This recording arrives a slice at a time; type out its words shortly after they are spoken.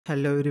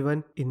Hello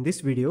everyone, in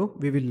this video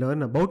we will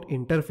learn about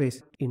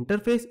interface.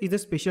 Interface is a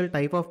special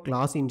type of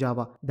class in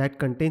Java that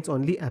contains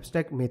only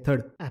abstract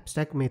method.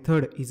 Abstract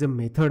method is a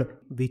method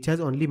which has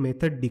only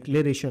method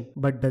declaration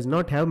but does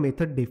not have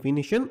method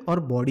definition or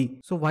body.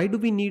 So why do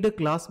we need a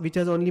class which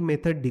has only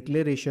method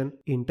declaration?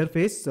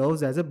 Interface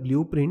serves as a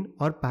blueprint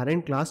or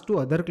parent class to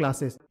other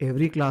classes.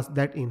 Every class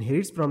that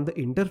inherits from the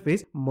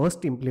interface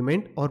must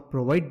implement or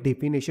provide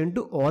definition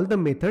to all the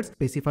methods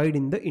specified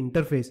in the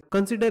interface.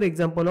 Consider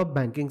example of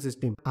banking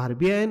system.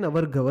 RBI and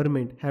our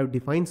government have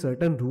defined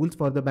certain rules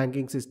for the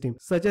banking system,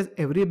 such as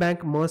every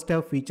bank must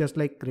have features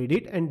like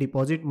credit and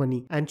deposit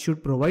money and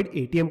should provide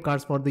ATM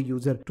cards for the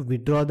user to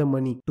withdraw the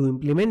money. To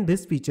implement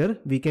this feature,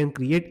 we can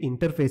create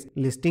interface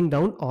listing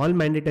down all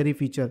mandatory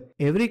features.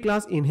 Every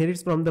class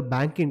inherits from the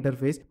bank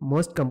interface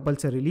must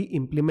compulsorily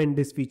implement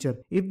this feature.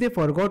 If they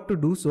forgot to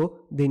do so,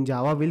 then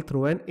Java will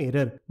throw an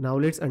error. Now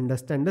let's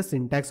understand the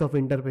syntax of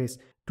interface.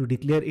 To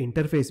declare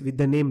interface with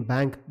the name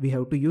bank, we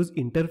have to use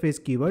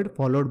interface keyword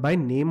followed by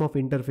name of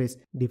interface.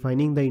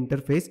 Defining the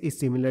interface is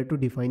similar to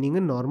defining a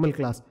normal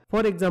class.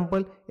 For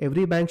example,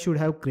 every bank should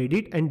have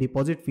credit and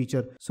deposit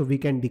feature, so we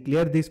can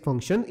declare this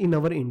function in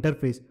our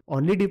interface.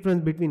 Only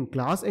difference between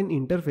class and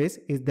interface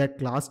is that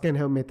class can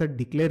have method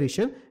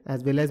declaration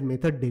as well as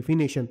method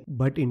definition,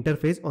 but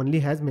interface only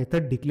has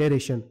method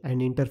declaration and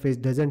interface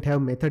doesn't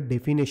have method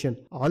definition.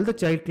 All the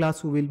child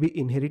class who will be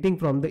inheriting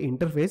from the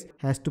interface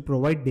has to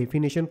provide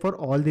definition for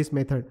all this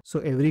method. So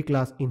every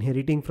class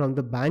inheriting from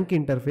the bank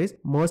interface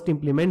must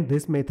implement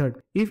this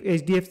method. If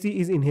HDFC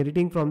is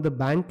inheriting from the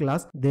bank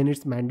class, then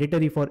it's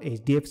mandatory for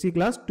HDFC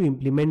class to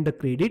implement the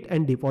credit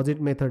and deposit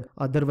method.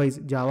 Otherwise,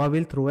 Java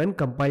will throw an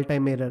compile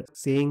time error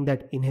saying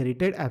that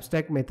inherited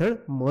abstract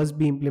method must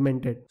be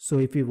implemented. So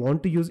if we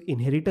want to use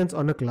inheritance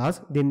on a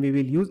class, then we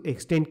will use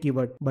extend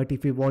keyword. But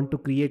if we want to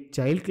create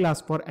child class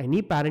for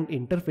any parent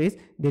interface,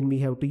 then we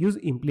have to use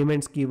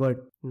implements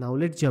keyword. Now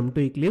let's jump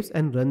to Eclipse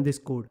and run this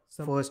code.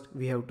 First,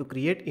 we have to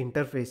create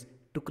interface.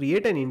 To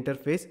create an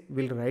interface,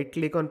 we'll right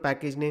click on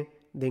package name,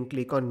 then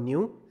click on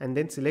new and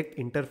then select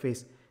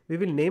interface. We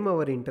will name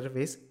our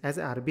interface as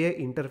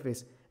RBI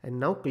interface and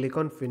now click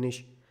on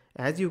finish.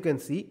 As you can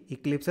see,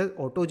 Eclipse has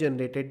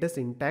auto-generated the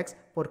syntax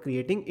for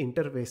creating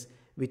interface,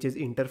 which is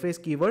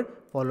interface keyword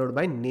followed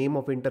by name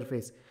of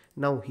interface.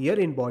 Now here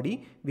in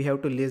body, we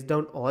have to list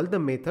down all the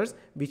methods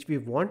which we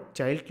want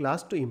child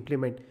class to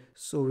implement.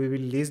 So we will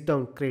list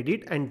down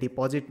credit and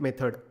deposit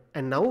method.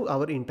 And now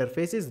our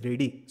interface is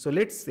ready. So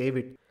let's save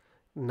it.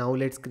 Now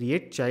let's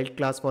create child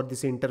class for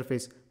this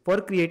interface. For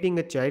creating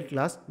a child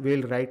class, we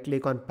will right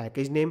click on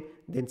package name,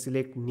 then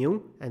select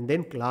new and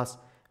then class.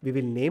 We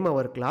will name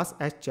our class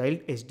as child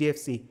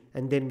HDFC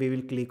and then we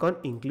will click on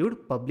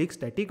include public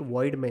static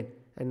void main.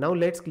 And now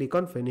let's click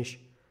on finish.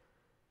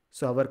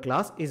 So our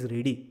class is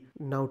ready.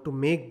 Now to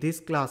make this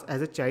class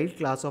as a child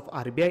class of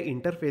RBI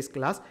interface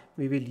class,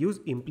 we will use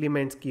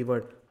implements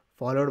keyword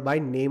followed by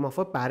name of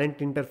a parent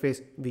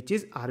interface, which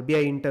is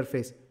RBI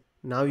interface.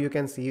 Now you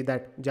can see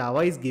that Java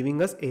is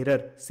giving us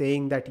error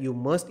saying that you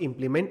must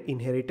implement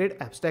inherited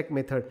abstract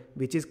method,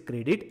 which is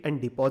credit and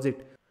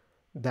deposit.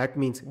 That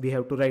means we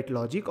have to write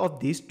logic of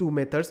these two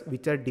methods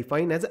which are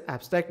defined as an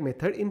abstract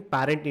method in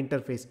parent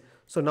interface.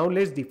 So now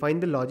let's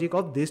define the logic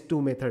of these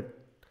two methods.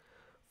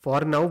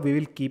 For now we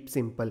will keep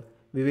simple.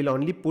 We will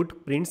only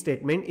put print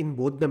statement in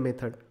both the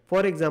method.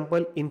 For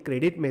example, in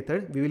credit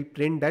method, we will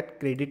print that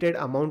credited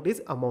amount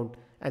is amount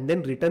and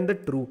then return the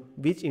true,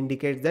 which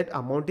indicates that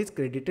amount is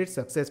credited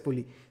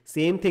successfully.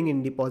 Same thing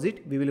in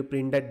deposit, we will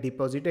print that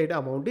deposited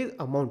amount is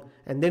amount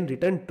and then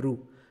return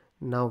true.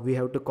 Now we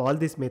have to call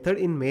this method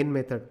in main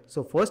method.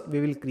 So first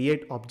we will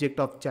create object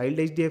of child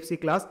HDFC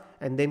class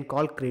and then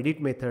call credit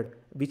method,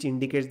 which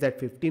indicates that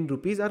 15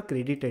 rupees are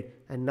credited.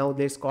 And now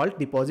let's call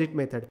deposit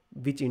method,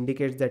 which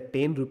indicates that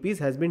 10 rupees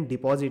has been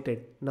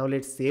deposited. Now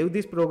let's save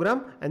this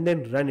program and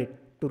then run it.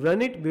 To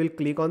run it, we will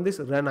click on this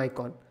run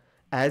icon.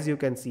 As you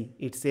can see,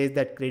 it says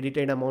that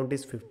credited amount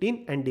is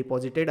 15 and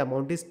deposited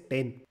amount is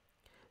 10.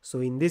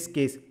 So in this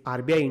case,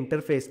 RBI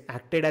interface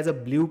acted as a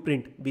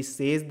blueprint which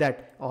says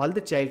that all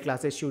the child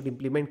classes should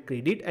implement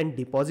credit and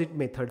deposit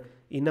method.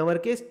 In our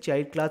case,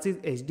 child class is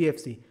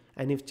HDFC.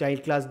 And if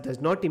child class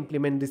does not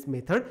implement this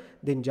method,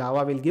 then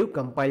Java will give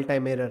compile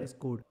time error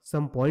code.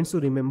 Some points to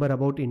remember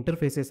about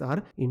interfaces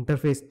are: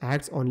 interface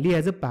acts only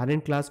as a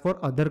parent class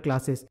for other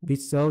classes, which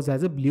serves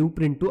as a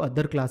blueprint to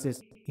other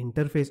classes.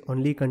 Interface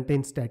only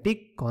contains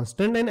static,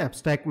 constant and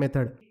abstract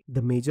method.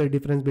 The major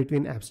difference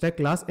between abstract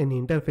class and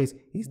interface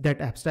is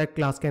that abstract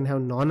class can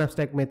have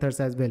non-abstract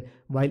methods as well,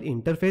 while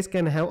interface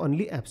can have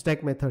only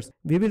abstract methods.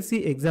 We will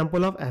see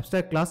example of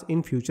abstract class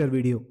in future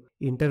video.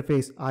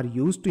 Interface are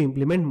used to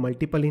implement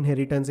multiple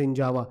inheritance in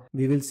Java.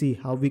 We will see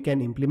how we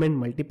can implement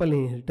multiple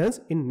inheritance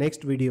in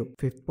next video.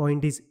 Fifth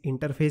point is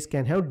interface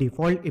can have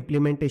default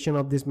implementation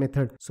of this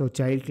method. So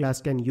child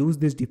class can use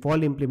this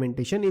default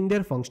implementation in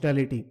their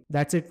functionality.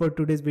 That's it for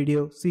today's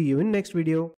video. See you in next video.